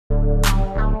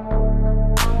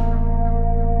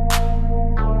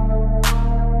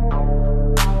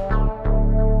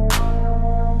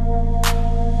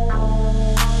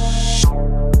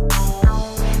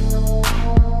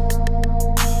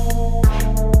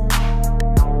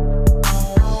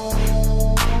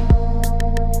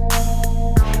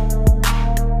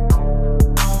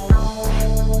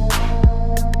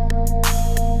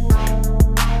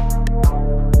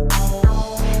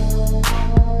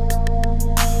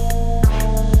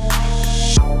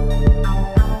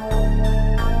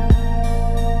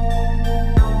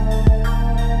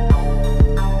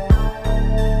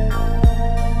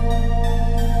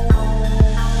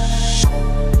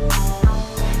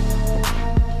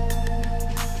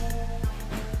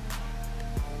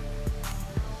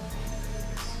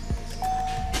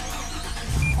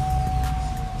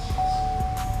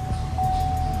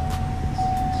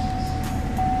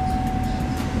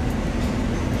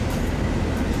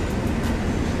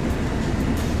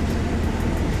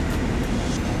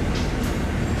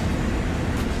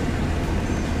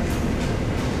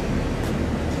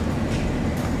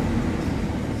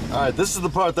Alright, this is the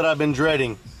part that I've been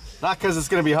dreading. Not because it's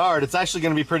going to be hard, it's actually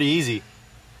going to be pretty easy.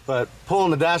 But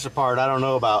pulling the dash apart, I don't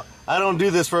know about. I don't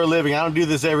do this for a living, I don't do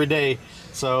this every day.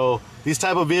 So these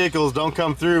type of vehicles don't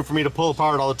come through for me to pull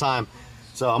apart all the time.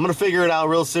 So I'm going to figure it out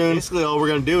real soon. Basically all we're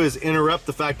going to do is interrupt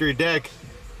the factory deck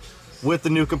with the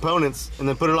new components and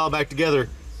then put it all back together.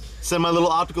 Send my little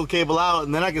optical cable out,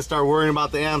 and then I can start worrying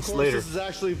about the amps later. This is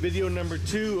actually video number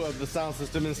 2 of the sound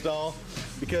system install,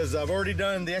 because I've already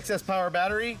done the excess power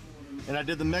battery, and I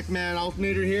did the Mechman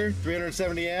alternator here,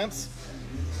 370 amps.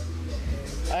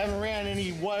 I haven't ran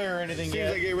any wire or anything yet.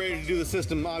 As soon as I get ready to do the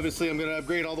system, obviously I'm going to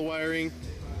upgrade all the wiring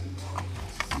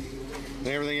and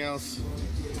everything else.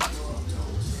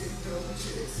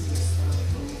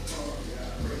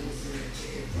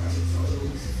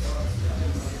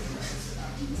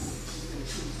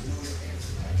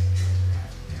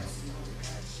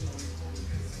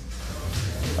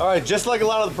 Alright, just like a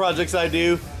lot of the projects I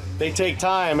do, they take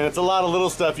time, and it's a lot of little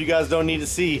stuff you guys don't need to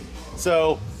see.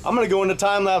 So I'm going to go into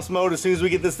time-lapse mode as soon as we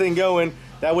get this thing going.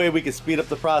 That way we can speed up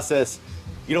the process.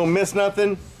 You don't miss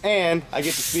nothing, and I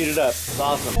get to speed it up. It's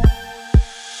awesome.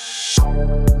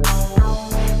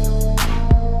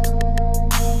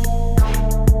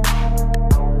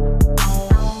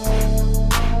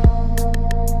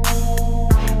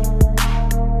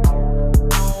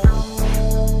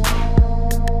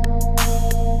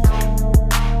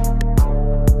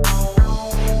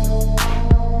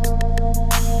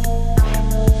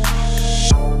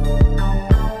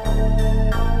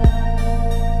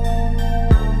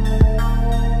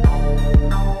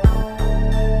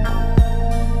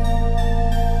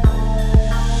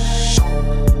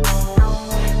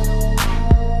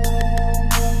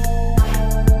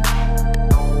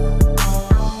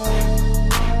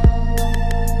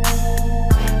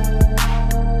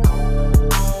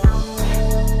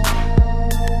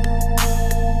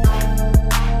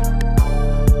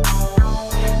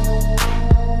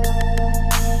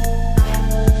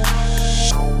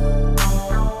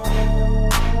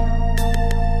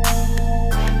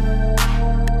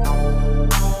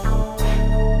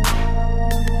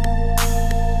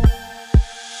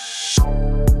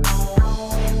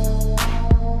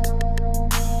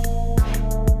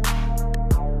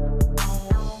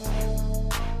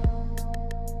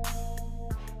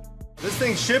 This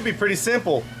thing should be pretty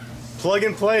simple. Plug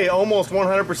and play almost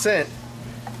 100%.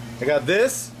 I got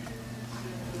this.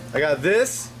 I got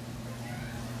this.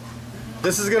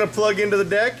 This is going to plug into the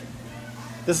deck.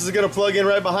 This is going to plug in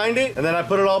right behind it. And then I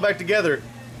put it all back together.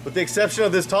 With the exception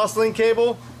of this Toslink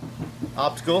cable,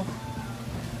 optical,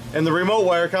 and the remote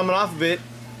wire coming off of it,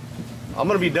 I'm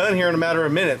going to be done here in a matter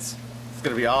of minutes. It's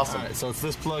going to be awesome. Alright, so it's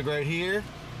this plug right here.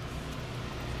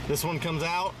 This one comes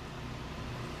out.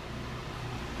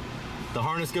 The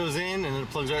harness goes in and it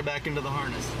plugs right back into the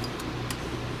harness.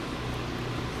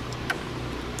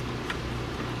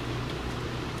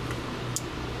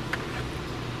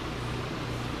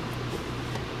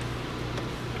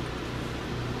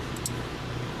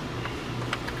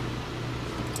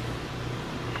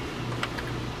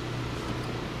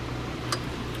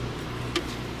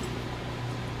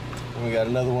 And we got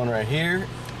another one right here.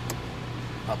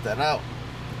 Pop that out.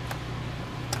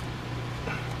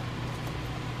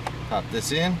 Pop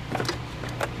this in.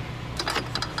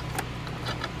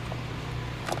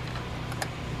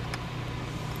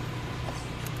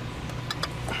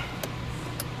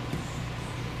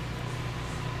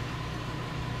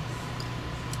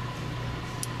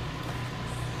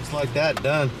 Just like that,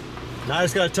 done. Now I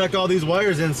just gotta tuck all these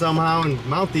wires in somehow and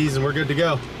mount these and we're good to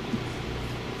go.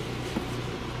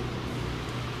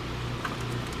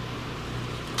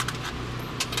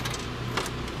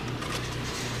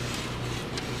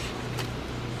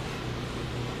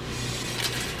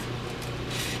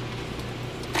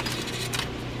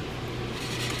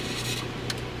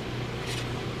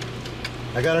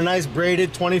 I got a nice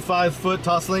braided 25-foot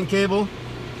Toslink cable.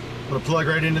 I'm gonna plug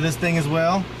right into this thing as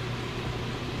well.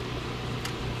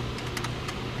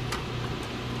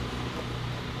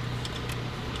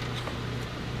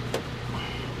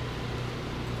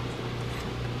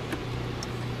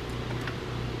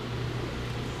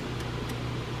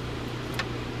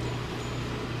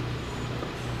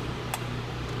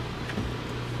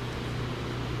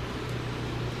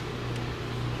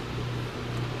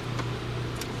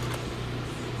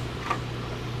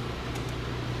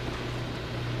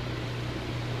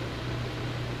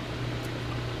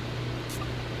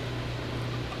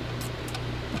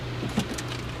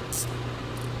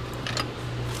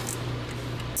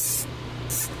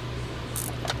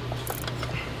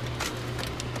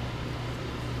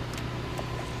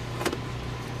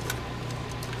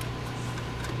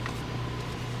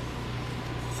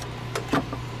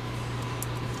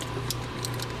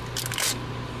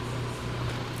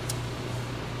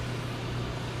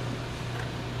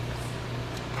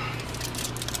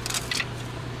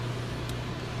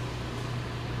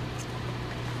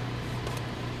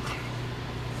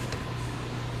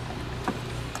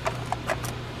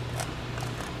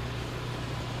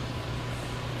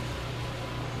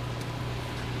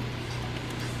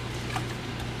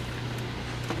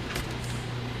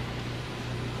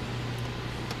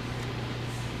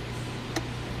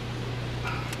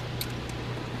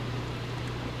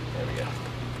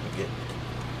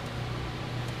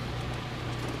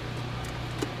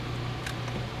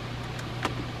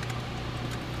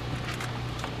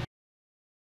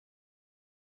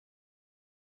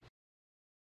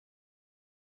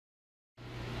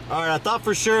 All right, I thought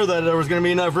for sure that there was gonna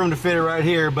be enough room to fit it right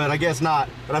here, but I guess not.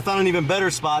 But I found an even better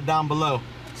spot down below.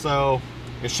 So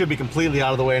it should be completely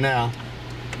out of the way now.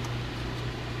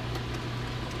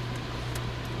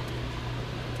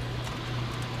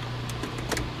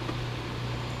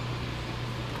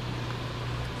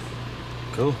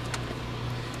 Cool.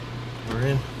 We're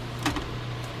in.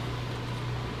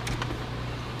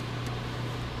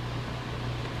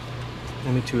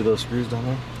 Give me 2 of those screws down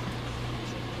there.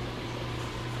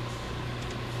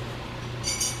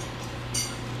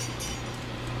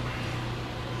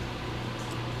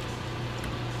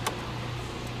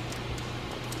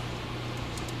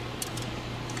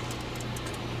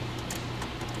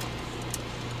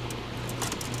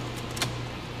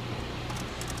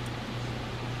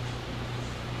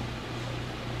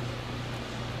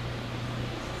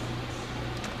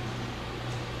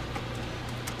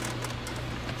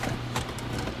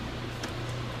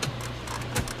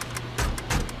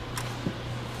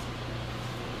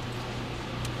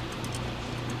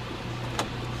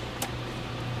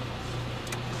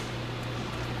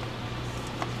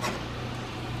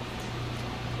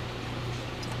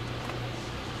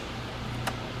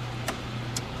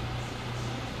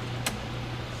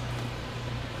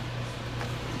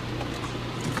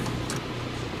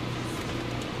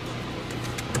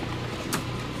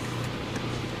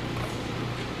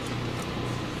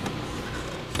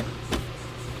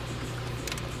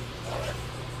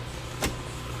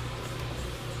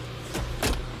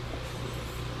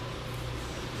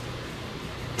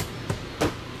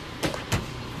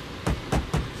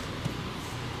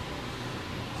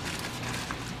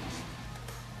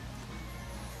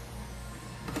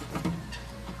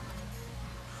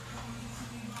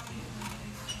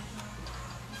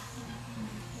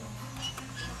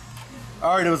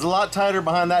 All right, it was a lot tighter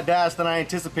behind that dash than I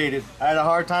anticipated. I had a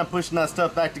hard time pushing that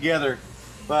stuff back together,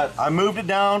 but I moved it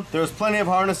down. There was plenty of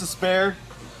harness to spare.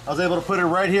 I was able to put it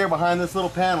right here behind this little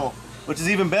panel, which is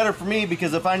even better for me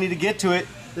because if I need to get to it,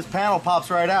 this panel pops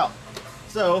right out.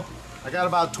 So I got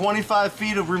about 25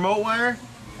 feet of remote wire.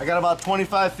 I got about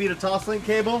 25 feet of toss-link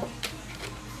cable.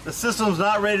 The system's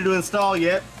not ready to install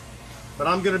yet, but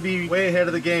I'm gonna be way ahead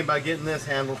of the game by getting this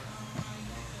handled.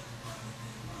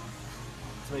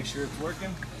 Make sure it's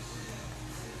working.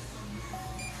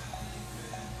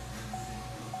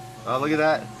 Oh, look at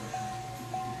that.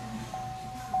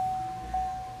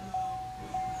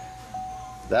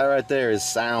 That right there is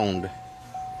sound.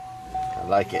 I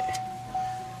like it.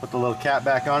 Put the little cap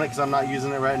back on it because I'm not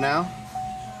using it right now.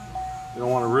 We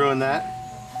don't want to ruin that.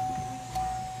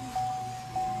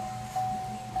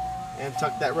 And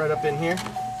tuck that right up in here.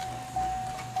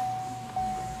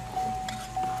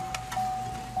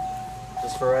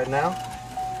 For right now.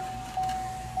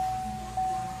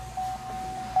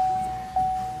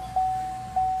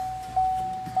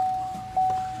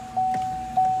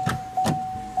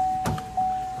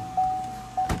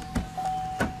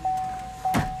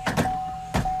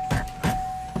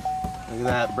 Look at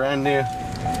that, brand new.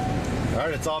 All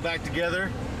right, it's all back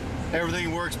together.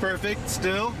 Everything works perfect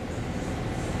still.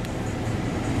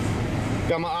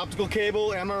 Got my optical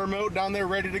cable and my remote down there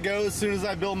ready to go. As soon as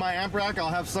I build my amp rack, I'll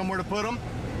have somewhere to put them.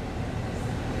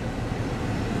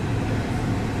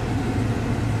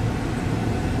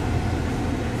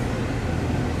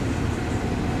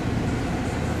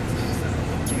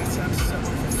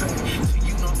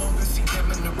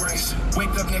 Wake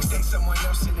up next day, someone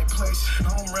else in their place.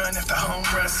 Home run after home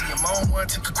run, see him on one,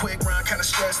 took a quick run, kinda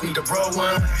stressed, need to roll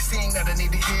one. Seeing that I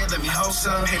need to hear, let me hold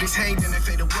some. Hit his hate, then it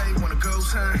fade away, wanna go,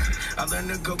 son. I learned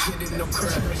to go get it, no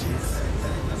crap.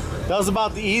 That was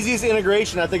about the easiest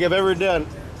integration I think I've ever done.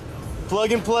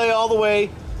 Plug and play all the way.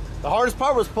 The hardest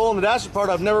part was pulling the dash apart.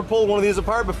 I've never pulled one of these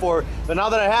apart before, but now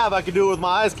that I have, I can do it with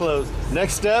my eyes closed.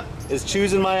 Next step is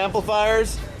choosing my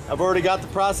amplifiers. I've already got the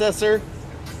processor,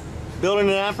 building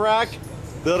an amp rack,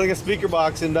 building a speaker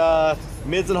box, and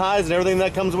mids and highs and everything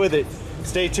that comes with it.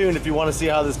 Stay tuned if you want to see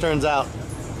how this turns out.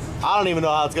 I don't even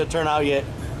know how it's going to turn out yet.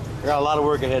 I got a lot of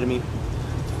work ahead of me.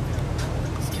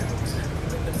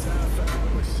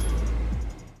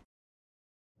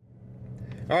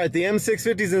 All right, the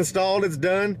M650 is installed. It's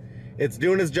done. It's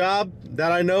doing its job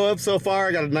that I know of so far.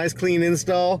 I got a nice clean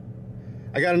install.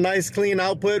 I got a nice clean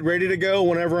output ready to go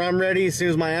whenever I'm ready. As soon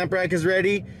as my amp rack is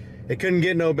ready, it couldn't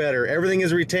get no better. Everything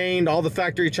is retained, all the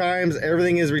factory chimes,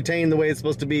 everything is retained the way it's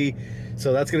supposed to be.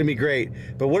 So that's gonna be great.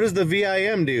 But what does the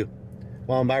VIM do?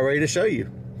 Well, I'm about ready to show you.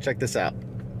 Check this out.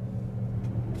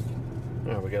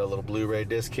 All right, we got a little Blu-ray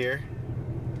disc here.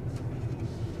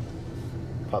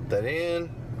 Pop that in.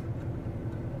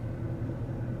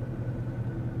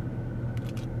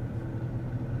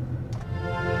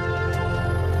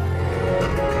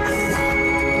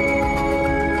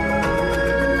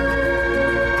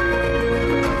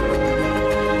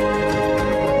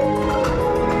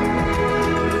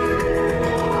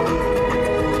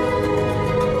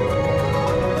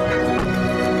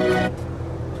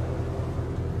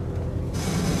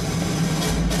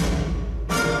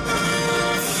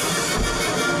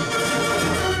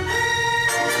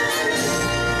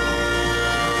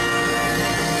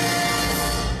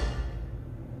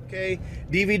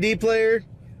 DVD player,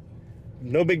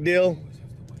 no big deal,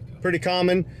 pretty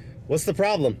common. What's the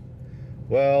problem?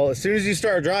 Well, as soon as you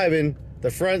start driving,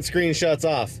 the front screen shuts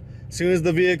off. As soon as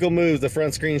the vehicle moves, the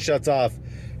front screen shuts off.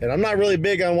 And I'm not really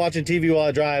big on watching TV while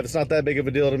I drive. It's not that big of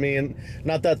a deal to me, and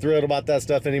not that thrilled about that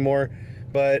stuff anymore.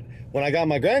 But when I got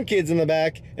my grandkids in the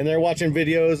back and they're watching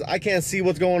videos, I can't see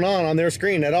what's going on their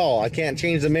screen at all. I can't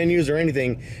change the menus or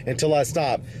anything until I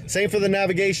stop. Same for the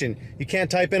navigation. You can't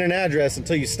type in an address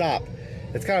until you stop.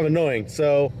 It's kind of annoying.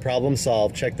 So, problem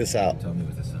solved. Check this out. Tommy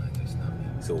was a scientist, not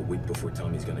me. So a week before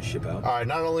Tommy's gonna ship out? All right,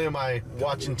 not only am I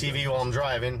watching TV while I'm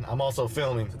driving, I'm also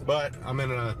filming. But I'm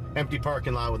in an empty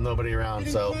parking lot with nobody around,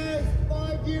 so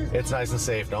it's nice and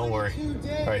safe. Don't worry.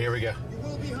 All right, here we go.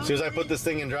 As soon as I put this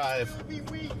thing in drive,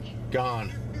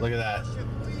 gone. Look at that.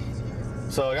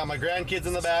 So I got my grandkids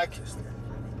in the back.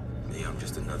 Yeah, I'm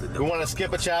just another. We want to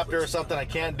skip a chapter or something. I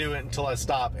can't do it until I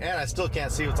stop, and I still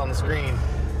can't see what's on the screen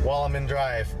while I'm in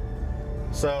drive.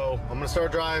 So I'm gonna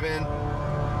start driving.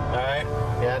 All right.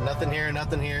 Yeah, nothing here,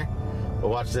 nothing here. But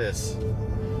watch this.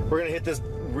 We're gonna hit this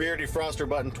rear defroster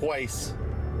button twice.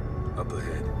 Up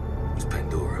ahead was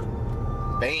Pandora.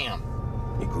 Bam.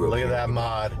 He grew up Look at here. that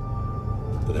mod.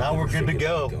 But I Now never we're good to figured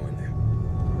go. I'd in there.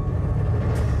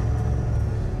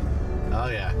 Oh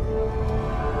yeah.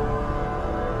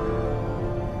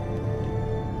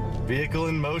 Vehicle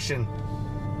in motion.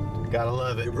 Gotta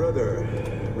love it. Your brother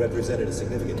represented a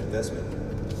significant investment.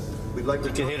 We'd like to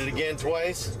You can hit it again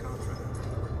twice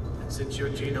Since your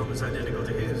genome is identical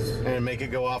to his, and make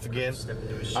it go off again.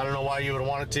 I don't know why you would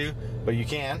want it to, but you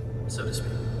can. so to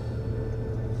speak.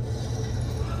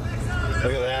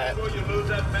 Look at that.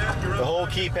 The whole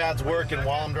keypad's working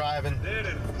while I'm driving. Dead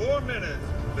in 4 minutes.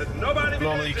 There's nobody.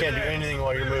 Normally you can't do anything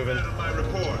while you're moving. My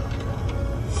report.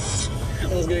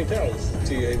 I was getting tells.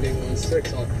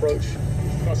 TA-B16 on approach,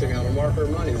 crossing out a marker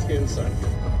of mine is inside.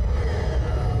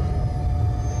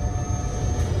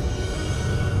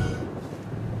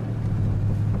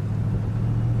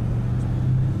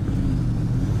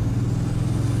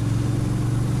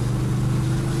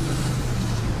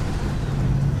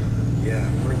 Yeah,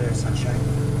 we're there, sunshine.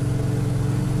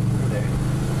 We're there.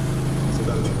 It's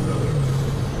about your brother.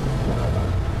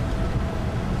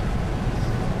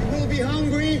 You will be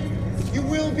hungry. You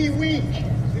will be weak.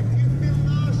 If you feel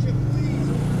nausea, please.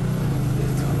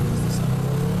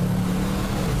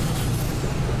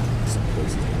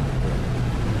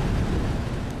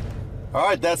 All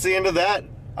right, that's the end of that.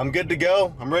 I'm good to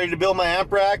go. I'm ready to build my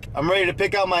amp rack. I'm ready to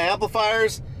pick out my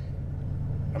amplifiers.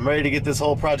 I'm ready to get this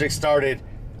whole project started.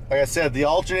 Like I said, the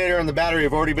alternator and the battery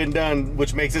have already been done,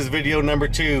 which makes this video number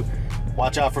 2.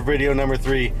 Watch out for video number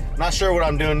 3. Not sure what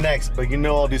I'm doing next, but you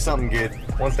know I'll do something good.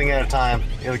 One thing at a time,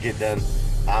 it'll get done.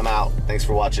 I'm out. Thanks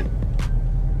for watching.